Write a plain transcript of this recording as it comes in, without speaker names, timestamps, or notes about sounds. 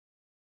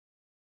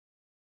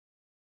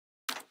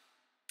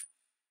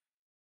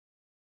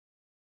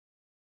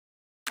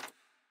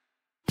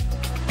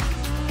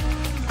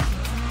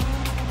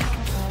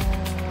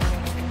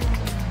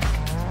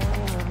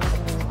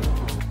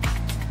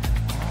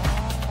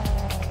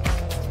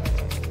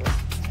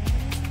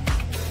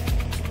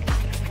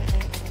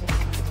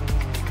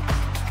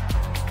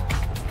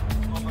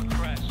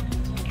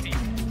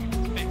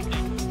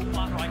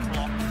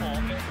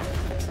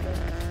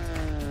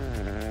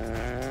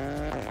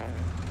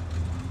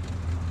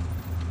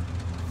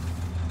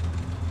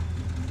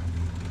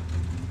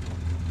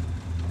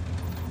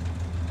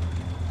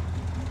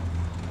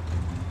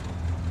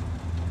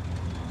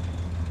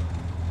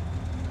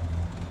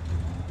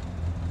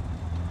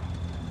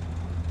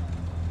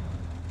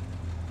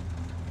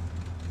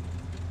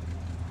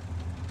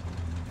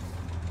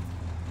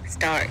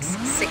starts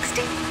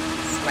 60,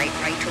 slight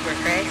right over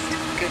crest,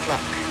 good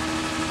luck.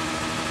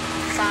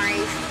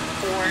 5,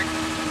 4,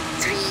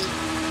 3,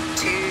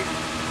 2,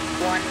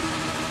 1,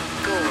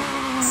 go.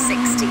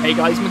 60. Hey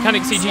guys,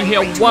 Mechanic CG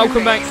here,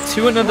 welcome back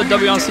to another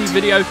WRC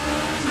video.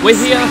 We're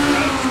here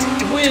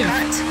with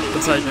the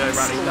Peugeot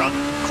Rally car.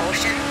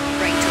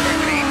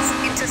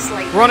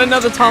 We're on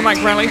another tarmac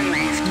rally.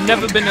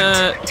 Never been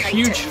a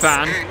huge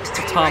fan of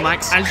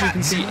tarmac, as you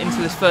can see into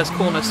this first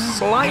corner,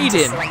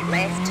 sliding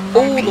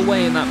all the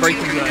way in that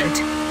braking zone.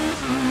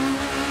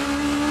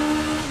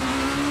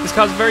 This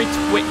car's very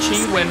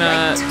twitchy when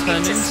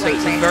turning, so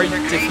it's a very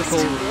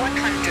difficult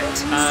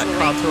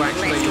car to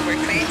actually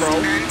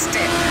control.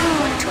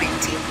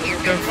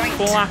 Going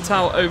flat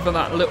out over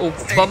that little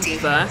bump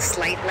there.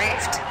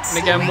 And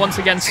again, once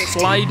again,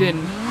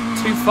 sliding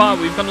too far.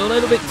 We've gone a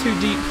little bit too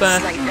deep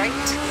there.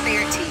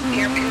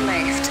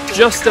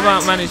 Just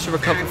about managed to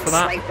recover for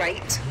that.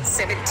 It's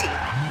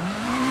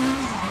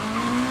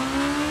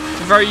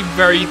a very,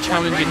 very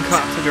challenging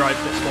car to drive,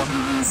 this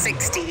one.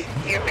 60,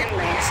 hairpin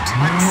left,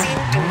 unseen,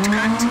 don't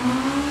cut.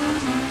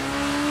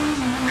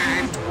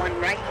 And one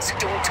right,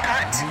 don't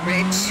cut.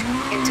 Bridge,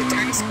 into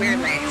turn square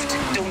left,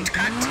 don't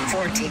cut.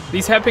 40.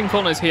 These hairpin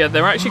corners here,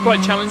 they're actually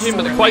quite challenging,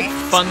 but they're quite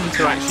fun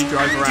to actually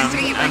drive around.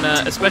 And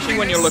especially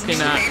when you're looking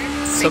at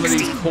some of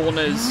these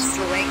corners,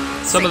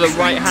 some of the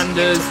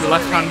right-handers, the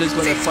left-handers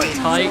where they're quite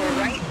tight,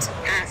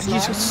 you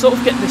just sort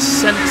of get this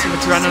sense of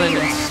adrenaline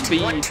and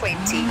speed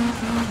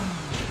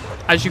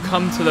as you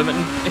come to them.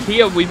 And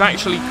here we've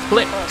actually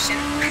clipped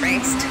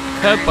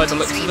curb by the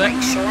looks of it.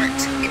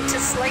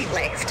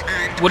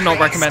 Would not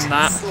recommend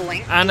that.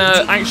 And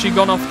actually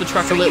gone off the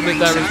track a little bit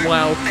there as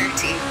well.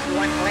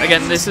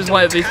 Again, this is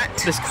why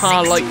this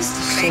car likes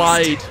to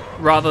slide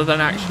rather than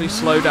actually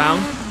slow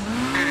down.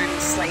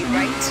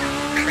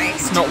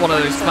 It's not one of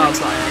those cars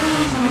that I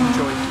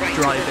enjoy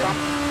driving.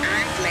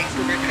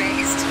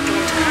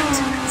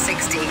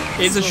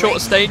 It's a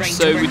short stage,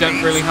 so we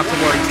don't really have to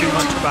worry too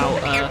much about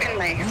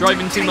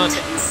driving too much.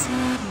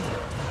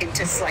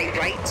 Into slight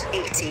right,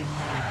 80.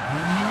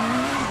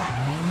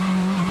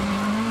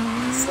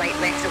 Slight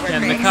left over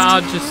and the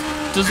car just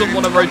doesn't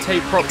want to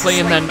rotate properly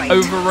and then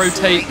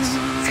over-rotates.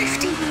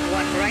 50,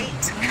 one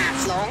right,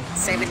 half long,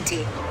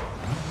 70.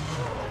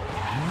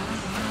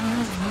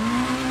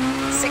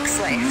 6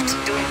 left,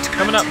 don't cut.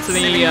 Coming up to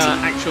the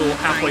actual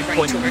halfway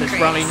point of this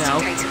rally now.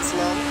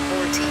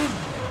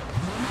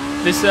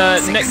 This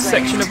next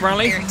section of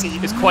rally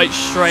is quite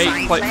straight,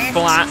 quite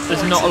flat.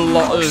 There's not a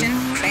lot of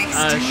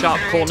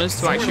sharp corners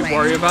to actually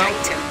worry about.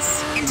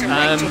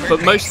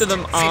 But most of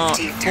them are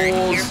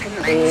 4s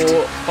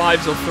or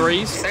 5s or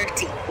 3s.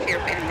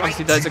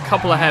 Obviously there's a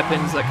couple of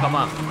hairpins that come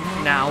up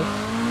now.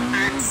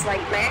 And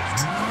slight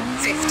left,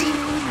 50.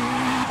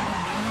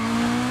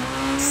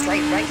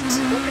 Slight right,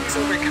 opens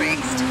over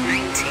crest,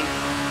 90.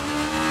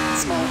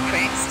 Small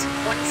crest,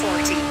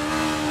 140.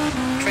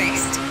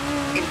 Crest,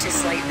 into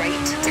slight right,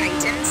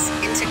 tightens,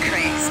 into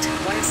crest,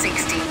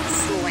 160,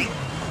 slowing.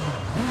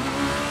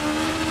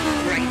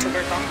 Right over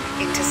bump,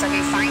 into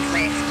 75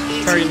 left,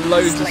 80. Very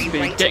low to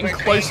speed, getting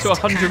close to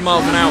 100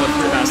 miles an hour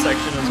through that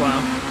section as well.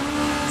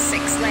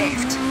 6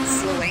 left,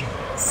 slowing,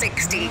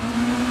 60.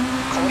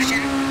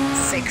 Caution,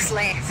 6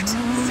 left,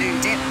 through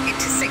dip,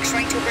 into 6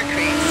 right over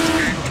crest,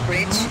 and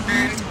bridge,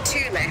 and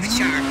 2 left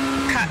sharp,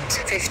 cut,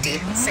 50,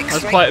 6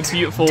 That's right, quite a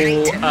beautiful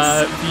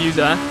view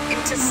there.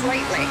 into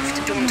slight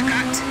left, don't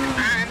cut,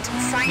 and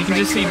 5 You can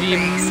just see the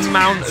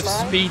amount of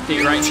speed that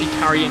you're actually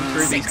carrying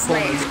through these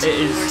corners. It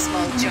is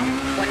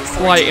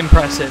quite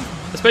impressive,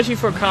 especially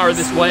for a car of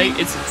this weight.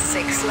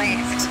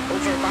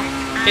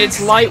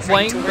 It's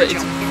lightweight, but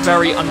it's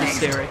very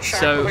understeery,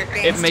 so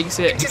it makes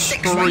it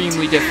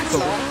extremely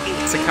difficult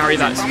to carry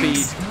that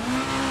speed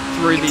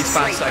through these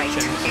fast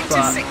sections.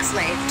 But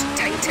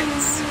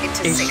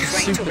it's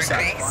super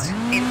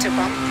satisfying. Into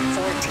bump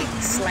 40,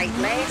 slight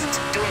left,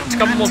 don't a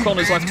couple more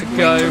corners left to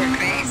go.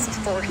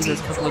 There's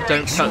a couple of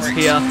don't cuts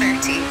here. 4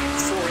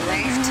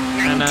 left,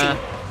 And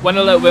went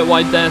a little bit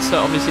wide there, so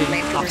obviously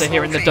after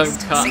hearing the don't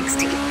cut,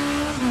 60.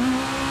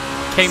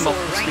 came off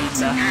the speed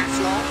there. Half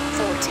long,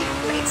 40,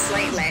 late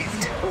slight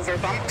left, over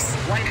bumps,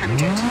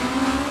 100.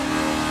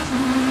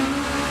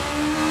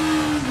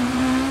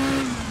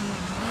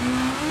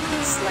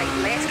 Slight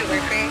left over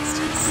crest,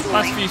 slowing.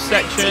 Last few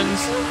sections.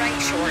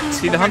 Right short,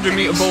 See the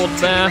 100-meter board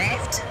there.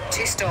 left,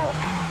 to stop.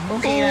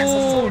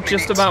 Oh,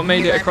 just about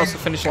made it across the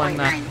finish line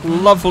there.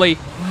 Lovely,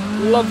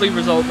 lovely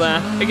result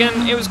there.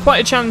 Again, it was quite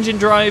a challenging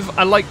drive.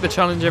 I like the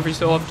challenge every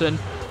so often.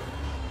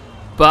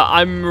 But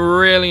I'm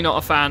really not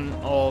a fan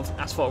of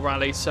asphalt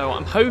rallies, so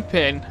I'm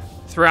hoping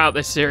throughout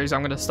this series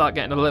I'm going to start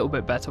getting a little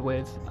bit better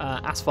with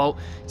asphalt.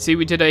 See,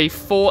 we did a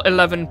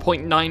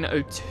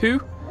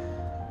 4:11.902.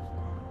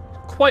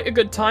 Quite a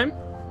good time,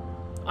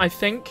 I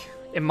think,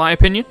 in my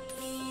opinion.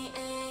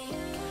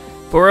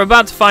 But we're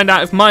about to find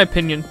out if my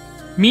opinion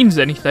means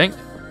anything,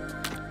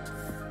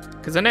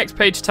 because the next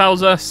page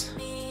tells us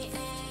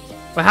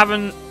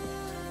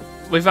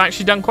we've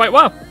actually done quite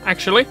well,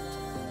 actually.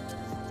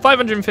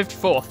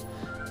 554th.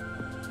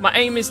 My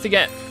aim is to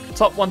get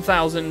top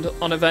 1,000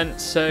 on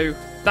events, so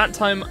that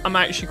time I'm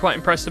actually quite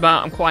impressed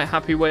about, I'm quite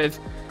happy with.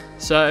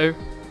 So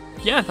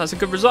yeah, that's a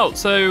good result.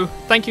 So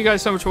thank you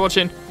guys so much for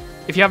watching.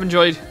 If you have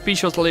enjoyed, be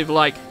sure to leave a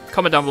like,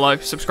 comment down below,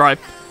 subscribe.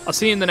 I'll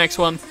see you in the next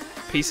one.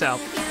 Peace out.